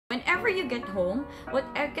whenever you get home,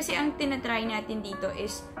 kasi ang tinatry natin dito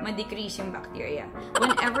is ma-decrease yung bacteria.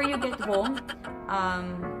 Whenever you get home,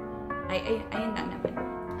 ayun lang naman.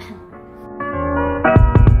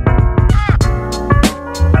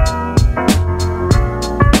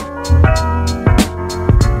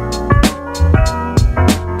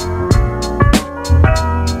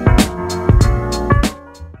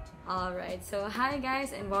 So hi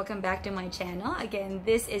guys, and welcome back to my channel. Again,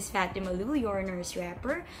 this is Fatima Loo, your nurse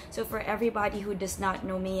rapper. So for everybody who does not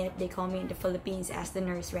know me yet, they call me in the Philippines as the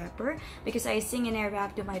nurse rapper because I sing and I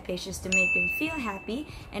rap to my patients to make them feel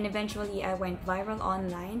happy. And eventually I went viral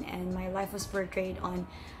online and my life was portrayed on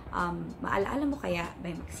Maalaala Mo Kaya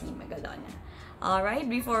by Maxine Magalona.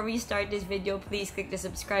 Alright, before we start this video, please click the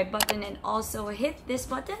subscribe button and also hit this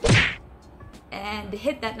button and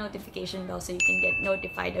hit that notification bell so you can get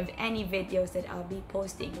notified of any videos that I'll be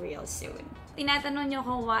posting real soon. Tinatanong niyo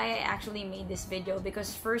ko why I actually made this video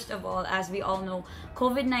because first of all, as we all know,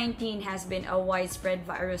 COVID-19 has been a widespread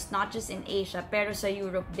virus, not just in Asia, pero sa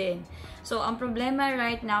Europe din. So, ang problema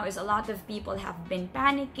right now is a lot of people have been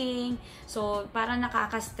panicking. So, parang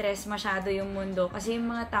nakaka-stress masyado yung mundo kasi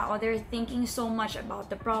yung mga tao, they're thinking so much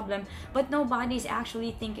about the problem, but nobody's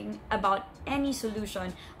actually thinking about any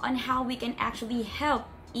solution on how we can actually help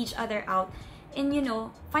each other out in, you know,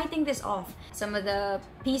 fighting this off. Some of the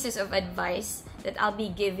pieces of advice that I'll be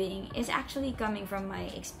giving is actually coming from my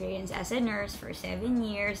experience as a nurse for 7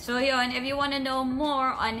 years. So yun, if you want to know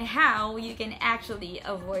more on how you can actually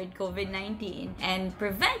avoid COVID-19 and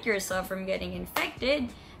prevent yourself from getting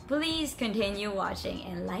infected, please continue watching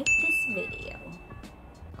and like this video.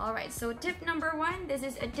 Alright, so tip number 1, this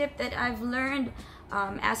is a tip that I've learned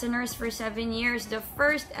as a nurse for 7 years. The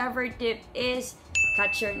first ever tip is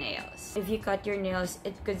cut your nails. If you cut your nails,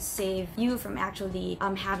 it could save you from actually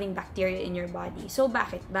having bacteria in your body. So,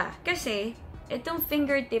 bakit ba? Kasi, itong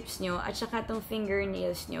fingertips nyo at saka itong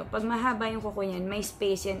fingernails nyo, pag mahaba yung kuko yan, may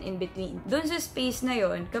space yan in between. Doon sa space na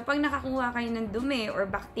yon, kapag nakakuha kayo ng dumi or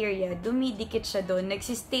bacteria, dumidikit siya doon,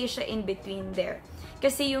 nagsistay siya in between there.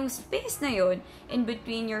 Kasi yung space na yon, in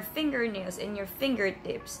between your fingernails and your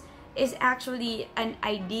fingertips, is actually an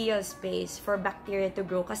ideal space for bacteria to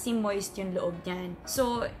grow kasi moist yung loob niyan.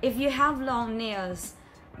 So, if you have long nails,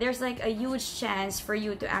 there's like a huge chance for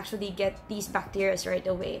you to actually get these bacteria right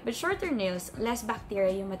away. But shorter nails, less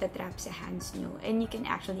bacteria yung matatrap sa hands nyo and you can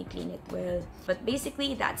actually clean it well. But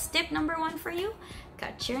basically, that's tip number 1 for you.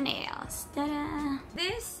 Cut your nails. Ta-da!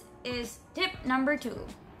 This is tip number 2.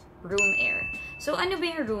 Room air. So, ano ba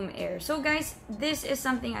yung room air? So, guys, this is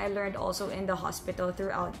something I learned also in the hospital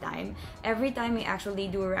throughout time. Every time we actually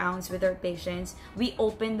do rounds with our patients, we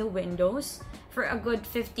open the windows for a good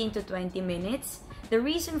 15 to 20 minutes. The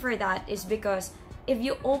reason for that is because if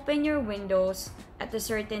you open your windows at a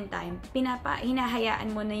certain time,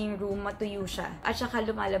 hinahayaan mo na yung room matuyo siya. At saka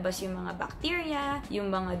lumalabas yung mga bacteria,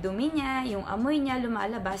 yung mga dumi niya, yung amoy niya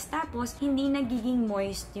lumalabas, tapos hindi nagiging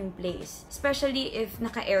moist yung place. Especially if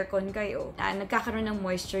naka-aircon kayo, nagkakaroon ng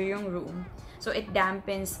moisture yung room. So, it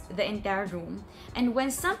dampens the entire room. And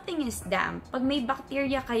when something is damp, pag may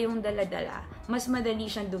bacteria kayong dala-dala, mas madali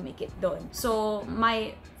siyang dumikit doon. So,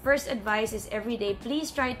 my first advice is every day,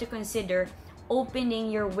 please try to consider opening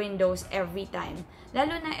your windows every time.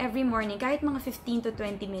 Lalo na every morning, kahit mga 15 to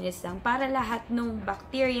 20 minutes lang, para lahat ng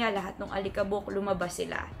bacteria, lahat ng alikabok, lumabas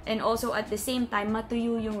sila. And also, at the same time,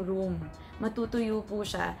 matuyo yung room. Matutuyo po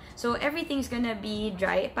siya. So, everything's gonna be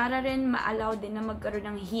dry para rin ma-allow din na magkaroon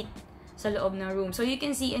ng heat sa loob ng room. So, you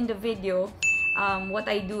can see in the video what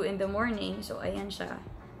I do in the morning. So, ayan siya.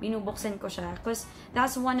 Binubuksan ko siya because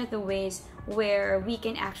that's one of the ways where we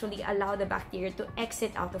can actually allow the bacteria to exit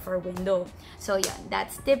out of our window. So yeah,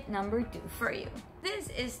 that's tip number 2 for you. This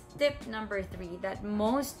is tip number 3 that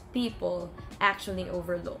most people actually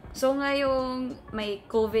overlook. So ngayong may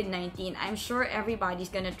COVID-19, I'm sure everybody's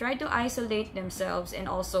gonna try to isolate themselves and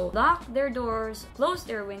also lock their doors, close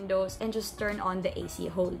their windows, and just turn on the AC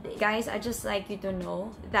whole day. Guys, I just like you to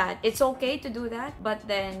know that it's okay to do that, but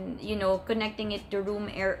then, you know, connecting it to room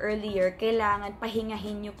air earlier, kailangan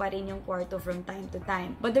pahingahin nyo pa rin yung kwarto from time to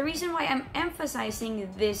time. But the reason why I'm emphasizing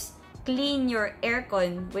this clean your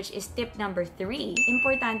aircon, which is tip number 3.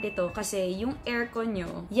 Importante to kasi yung aircon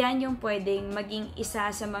nyo, yan yung pwedeng maging isa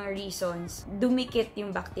sa mga reasons dumikit yung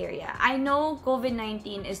bacteria. I know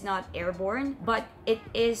COVID-19 is not airborne, but it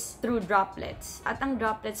is through droplets. At ang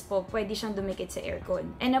droplets po, pwede siyang dumikit sa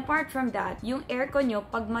aircon. And apart from that, yung aircon nyo,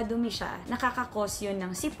 pag madumi siya, nakakakos yun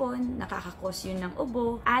ng sipon, nakakakos yun ng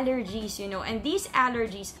ubo, allergies, you know. And these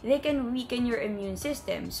allergies, they can weaken your immune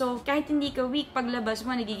system. So, kahit hindi ka weak, paglabas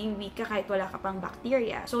mo, nagiging weak ka kahit wala ka pang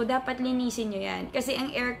bacteria. So, dapat linisin nyo yan. Kasi ang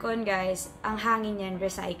aircon, guys, ang hangin yan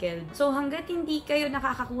recycled. So, hanggat hindi kayo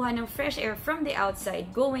nakakakuha ng fresh air from the outside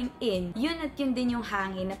going in, yun at yun din yung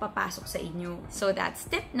hangin na papasok sa inyo. So, that's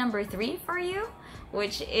tip number 3 for you,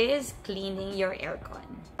 which is cleaning your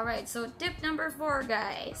aircon. Alright, so tip number 4,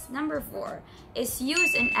 guys. Number 4 is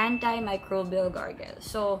use an antimicrobial gargle.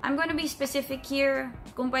 So, I'm gonna be specific here.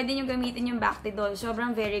 Kung pwede nyo gamitin yung Bactidol,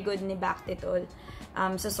 sobrang very good ni Bactidol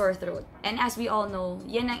sa sore throat. And as we all know,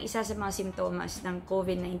 yan ang isa sa mga simptomas ng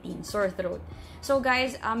COVID-19, sore throat. So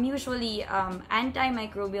guys, usually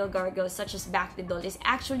antimicrobial gargles such as Bactidol is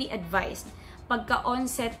actually advised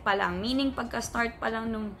pagka-onset pa lang, meaning pagka-start pa lang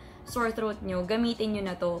nung sore throat nyo, gamitin nyo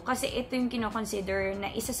na to. Kasi ito yung kinoconsider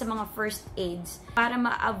na isa sa mga first aids para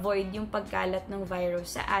ma-avoid yung pagkalat ng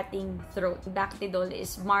virus sa ating throat. Bactidol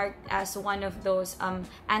is marked as one of those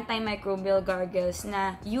antimicrobial gargles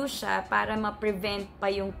na use siya para ma-prevent pa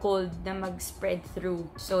yung cold na mag-spread through.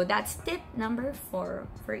 So that's tip number 4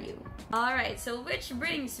 for you. Alright, so which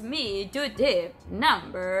brings me to tip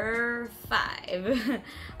number 5.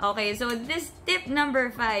 Okay, so this tip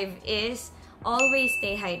number 5 is always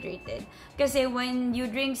stay hydrated. Kasi when you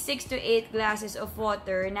drink 6 to 8 glasses of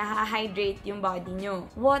water, nahahydrate yung body nyo.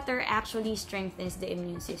 Water actually strengthens the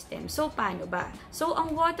immune system. So, paano ba? So,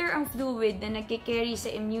 ang water, ang fluid na nagkikarry sa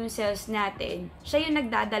immune cells natin, siya yung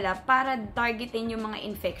nagdadala para targetin yung mga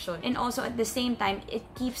infection. And also, at the same time, it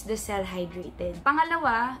keeps the cell hydrated.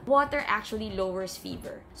 Pangalawa, water actually lowers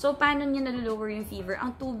fever. So, paano niya nalolower yung fever?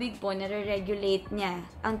 Ang tubig po, nare-regulate niya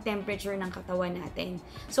ang temperature ng katawan natin.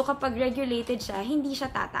 So, kapag regulated siya, hindi siya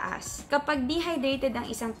tataas. Kapag dehydrated ang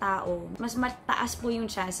isang tao, mas mataas po yung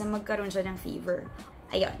chance na magkaroon siya ng fever.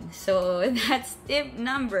 Ayun. So, that's tip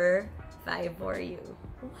number 5 for you.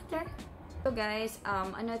 Water. So guys,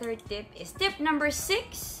 another tip is tip number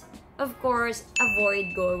 6. Of course,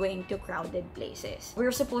 avoid going to crowded places. We're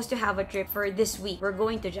supposed to have a trip for this week. We're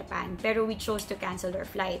going to Japan, pero we chose to cancel our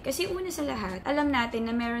flight. Kasi una sa lahat, alam natin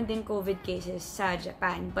na meron din COVID cases sa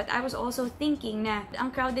Japan. But I was also thinking na ang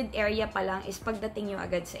crowded area pa lang is pagdating nyo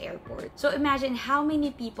agad sa airport. So imagine how many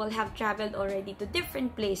people have traveled already to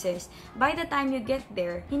different places. By the time you get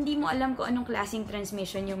there, hindi mo alam kung anong klaseng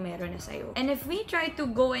transmission yung meron na sa'yo. And if we try to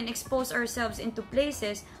go and expose ourselves into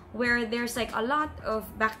places where there's like a lot of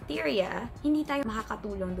bacteria, hindi tayo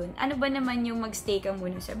makakatulong dun. Ano ba naman yung magstay ka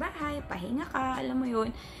muna sa bahay, pahinga ka, alam mo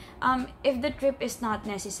yun. If the trip is not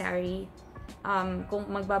necessary, kung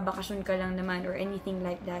magbabakasyon ka lang naman or anything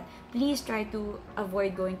like that, please try to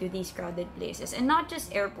avoid going to these crowded places. And not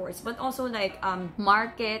just airports, but also like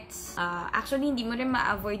markets. Actually, hindi mo rin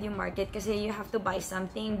ma-avoid yung market kasi you have to buy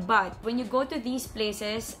something. But when you go to these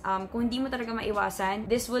places, kung hindi mo talaga maiwasan,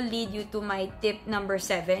 this will lead you to my tip number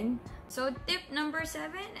 7. So, tip number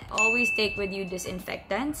 7, always take with you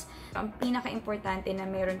disinfectants. Ang pinaka-importante na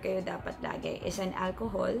meron kayo dapat lagi is an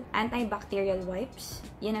alcohol, antibacterial wipes.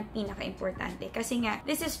 Yan ang pinaka-importante. Kasi nga,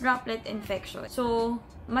 this is droplet infection. So,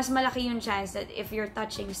 mas malaki yung chance that if you're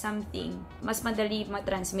touching something, mas madali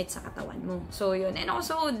matransmit sa katawan mo. So, yun. And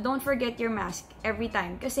also, don't forget your mask every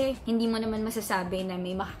time. Kasi, hindi mo naman masasabi na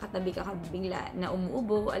may makakatabi ka bigla na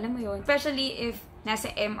umuubo. Alam mo yun. Especially if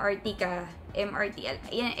nasa MRT ka,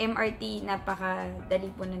 MRT,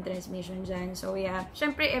 napakadali po ng transmission dyan. So, yeah.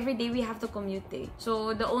 Syempre, everyday we have to commute eh.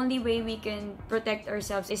 So, the only way we can protect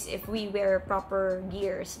ourselves is if we wear proper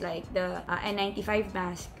gears like the N95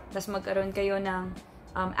 mask. Tapos magkaroon kayo ng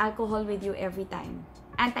alcohol with you every time.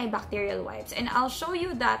 Antibacterial wipes. And I'll show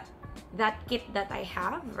you that kit that I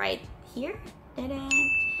have right here. Ta-da!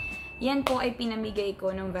 Yan po ay pinamigay ko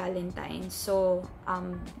ng Valentine's. So,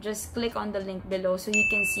 just click on the link below so you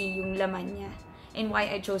can see yung laman niya and why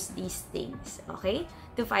I chose these things, okay?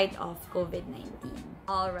 To fight off COVID-19.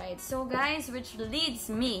 Alright, so guys, which leads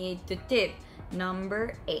me to tip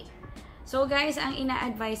number 8. So guys, ang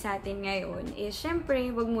ina-advise natin ngayon is, syempre,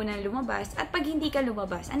 wag muna lumabas. At pag hindi ka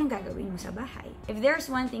lumabas, anong gagawin mo sa bahay? If there's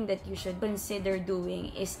one thing that you should consider doing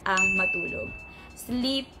is ang matulog.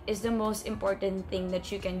 Sleep is the most important thing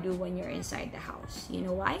that you can do when you're inside the house. You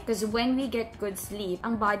know why? Because when we get good sleep,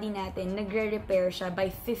 ang body natin, nagre-repair siya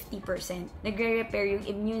by 50%. Nagre-repair yung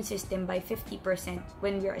immune system by 50%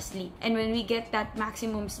 when we're asleep. And when we get that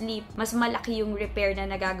maximum sleep, mas malaki yung repair na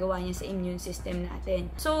nagagawa niya sa immune system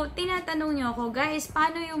natin. So, tinatanong niyo ako, guys,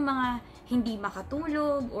 paano yung mga hindi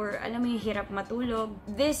makatulog or alam mo yung hirap matulog?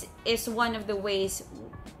 This is one of the ways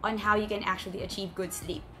on how you can actually achieve good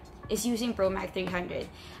sleep. Is using ProMac 300.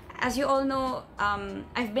 As you all know,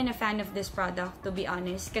 I've been a fan of this product, to be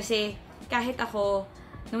honest. Kasi kahit ako,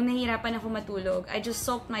 nung nahihirapan ako matulog, I just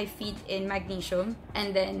soaked my feet in magnesium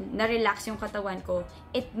and then na-relax yung katawan ko.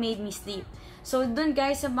 It made me sleep. So, dun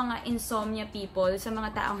guys, sa mga insomnia people, sa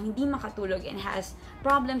mga taong hindi makatulog and has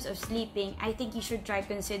problems of sleeping, I think you should try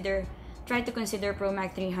to consider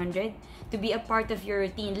Promac 300 to be a part of your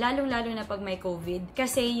routine, lalong-lalo na pag may COVID.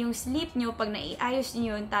 Kasi yung sleep nyo, pag naiayos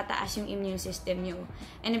nyo yun, tataas yung immune system nyo.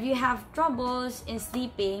 And if you have troubles in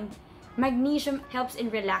sleeping, magnesium helps in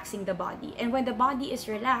relaxing the body. And when the body is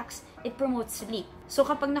relaxed, it promotes sleep. So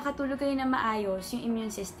kapag nakatulog kayo na maayos, yung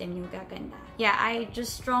immune system nyo gaganda. Yeah, I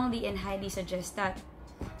just strongly and highly suggest that.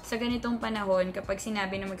 Sa ganitong panahon, kapag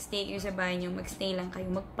sinabi na magstay kayo sa bahay nyo, magstay lang kayo,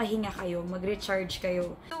 magpahinga kayo, mag-recharge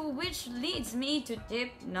kayo. So, which leads me to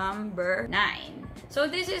tip number 9. So,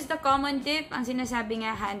 this is the common tip. Ang sinasabi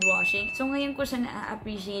nga, hand washing. So, ngayon ko siya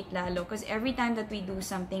na-appreciate lalo because every time that we do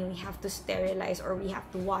something, we have to sterilize or we have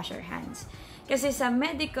to wash our hands. Kasi sa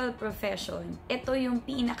medical profession, ito yung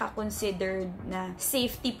pinaka-considered na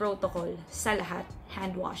safety protocol sa lahat,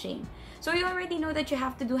 hand washing. So, you already know that you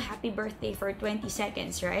have to do happy birthday for 20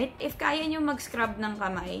 seconds, right? If kaya nyo mag-scrub ng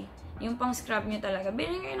kamay, yung pang-scrub nyo talaga,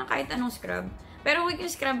 bilhin kayo ng kahit anong scrub. Pero huwag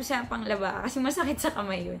yung scrub sa panglaba kasi masakit sa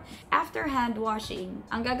kamay yun. After hand washing,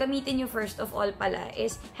 ang gagamitin nyo first of all pala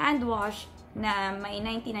is hand wash na may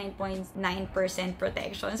 99.9%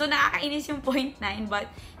 protection. So, nakakainis yung 0.9,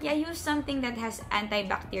 but yeah, use something that has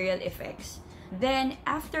antibacterial effects. Then,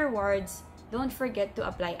 afterwards, don't forget to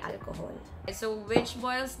apply alcohol. So, which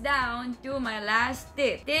boils down to my last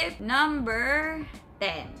tip. Tip number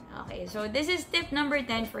 10. Okay, so this is tip number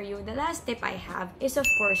 10 for you. The last tip I have is, of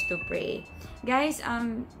course, to pray. Guys,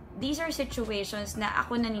 these are situations na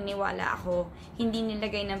ako naniniwala ako hindi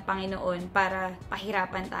nilagay ng Panginoon para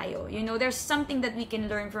pahirapan tayo. You know, there's something that we can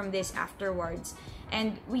learn from this afterwards.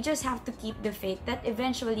 And we just have to keep the faith that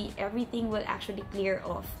eventually everything will actually clear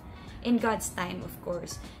off. In God's time, of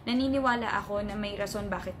course. Naniniwala ako na may rason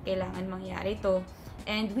bakit kailangan mangyari to.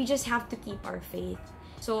 And we just have to keep our faith.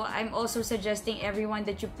 So, I'm also suggesting everyone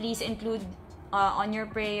that you please include on your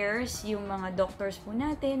prayers yung mga doctors po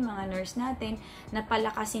natin, mga nurse natin, na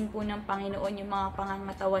palakasin po ng Panginoon yung mga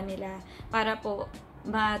pangangatawan nila para po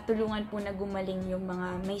matulungan po na gumaling yung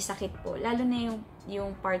mga may sakit po. Lalo na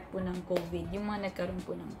yung part po ng COVID, yung mga nagkaroon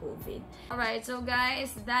po ng COVID. Alright, so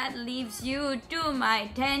guys, that leaves you to my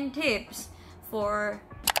 10 tips for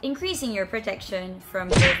increasing your protection from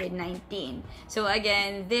COVID-19. So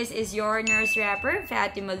again, this is your nurse rapper,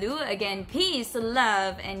 Fatima Loo. Again, peace,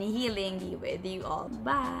 love, and healing be with you all.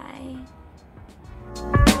 Bye!